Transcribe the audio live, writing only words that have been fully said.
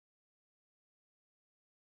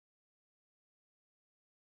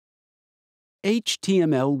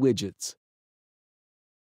HTML widgets.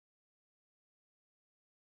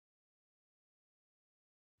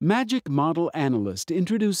 Magic Model Analyst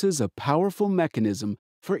introduces a powerful mechanism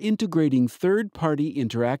for integrating third-party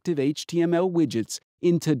interactive HTML widgets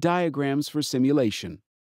into diagrams for simulation.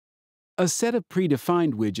 A set of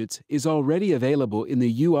predefined widgets is already available in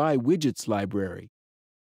the UI Widgets library.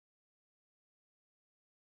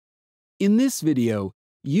 In this video,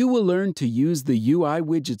 you will learn to use the UI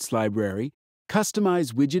Widgets library,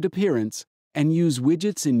 customize widget appearance, and use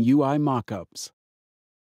widgets in UI mockups.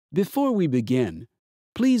 Before we begin,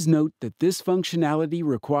 please note that this functionality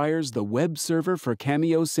requires the Web Server for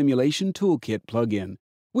Cameo Simulation Toolkit plugin,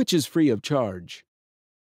 which is free of charge.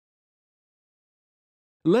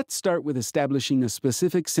 Let's start with establishing a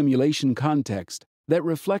specific simulation context that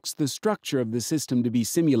reflects the structure of the system to be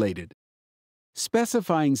simulated.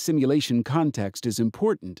 Specifying simulation context is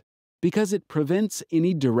important because it prevents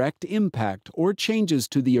any direct impact or changes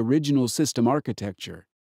to the original system architecture.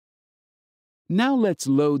 Now let's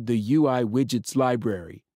load the UI Widgets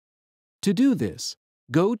library. To do this,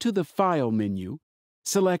 go to the File menu,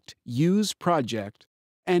 select Use Project,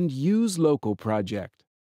 and Use Local Project.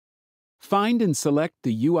 Find and select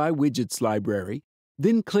the UI Widgets library,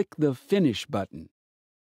 then click the Finish button.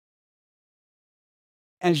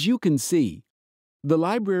 As you can see, the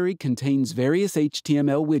library contains various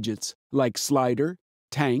HTML widgets like slider,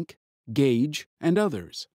 tank, gauge, and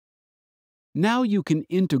others. Now you can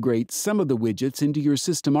integrate some of the widgets into your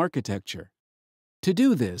system architecture. To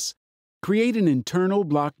do this, create an internal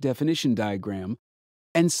block definition diagram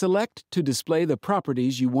and select to display the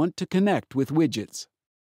properties you want to connect with widgets.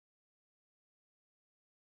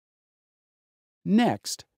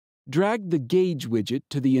 Next, drag the gauge widget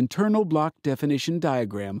to the internal block definition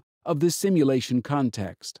diagram of the simulation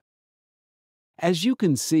context. As you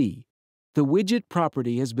can see, the widget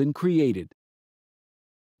property has been created.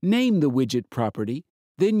 Name the widget property,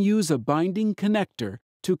 then use a binding connector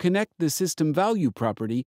to connect the system value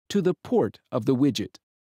property to the port of the widget.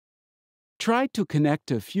 Try to connect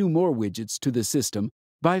a few more widgets to the system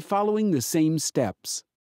by following the same steps.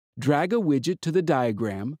 Drag a widget to the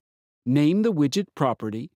diagram, name the widget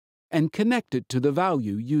property, and connect it to the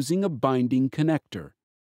value using a binding connector.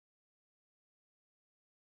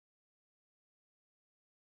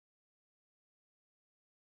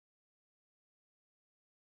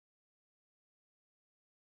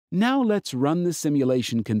 Now let's run the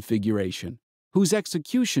simulation configuration, whose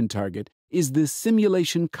execution target is the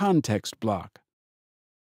simulation context block.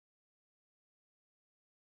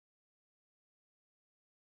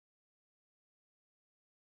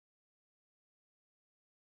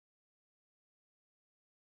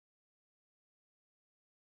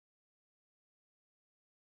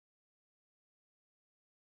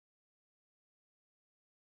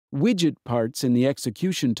 Widget parts in the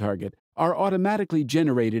execution target are automatically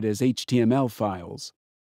generated as HTML files.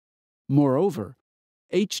 Moreover,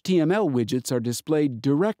 HTML widgets are displayed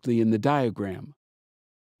directly in the diagram.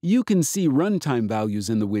 You can see runtime values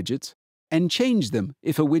in the widgets and change them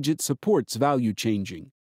if a widget supports value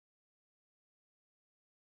changing.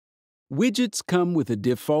 Widgets come with a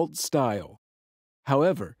default style.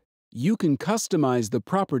 However, you can customize the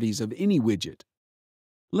properties of any widget.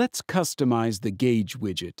 Let's customize the gauge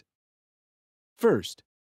widget. First,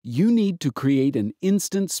 you need to create an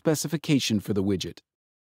instance specification for the widget.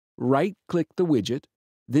 Right-click the widget,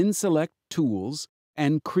 then select Tools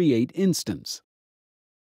and Create Instance.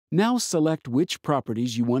 Now select which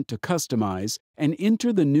properties you want to customize and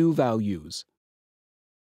enter the new values.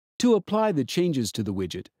 To apply the changes to the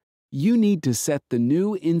widget, you need to set the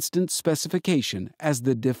new instance specification as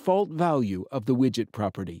the default value of the widget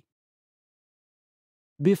property.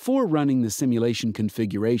 Before running the simulation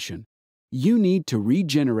configuration, you need to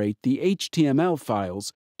regenerate the HTML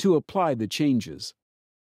files to apply the changes.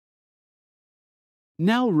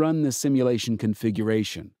 Now run the simulation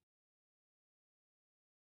configuration.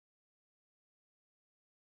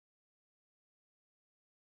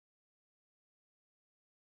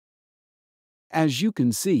 As you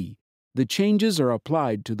can see, the changes are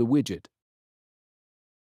applied to the widget.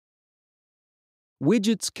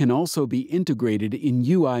 Widgets can also be integrated in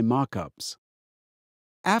UI mockups.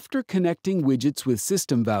 After connecting widgets with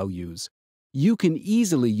system values, you can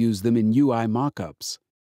easily use them in UI mockups.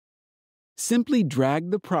 Simply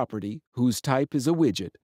drag the property, whose type is a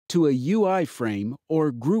widget, to a UI frame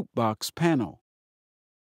or group box panel.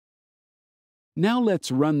 Now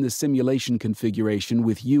let's run the simulation configuration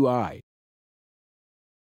with UI.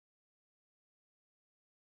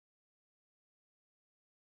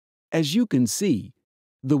 As you can see,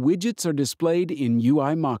 the widgets are displayed in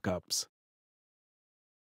UI mockups.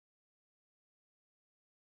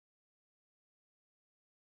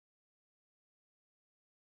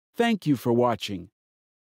 Thank you for watching.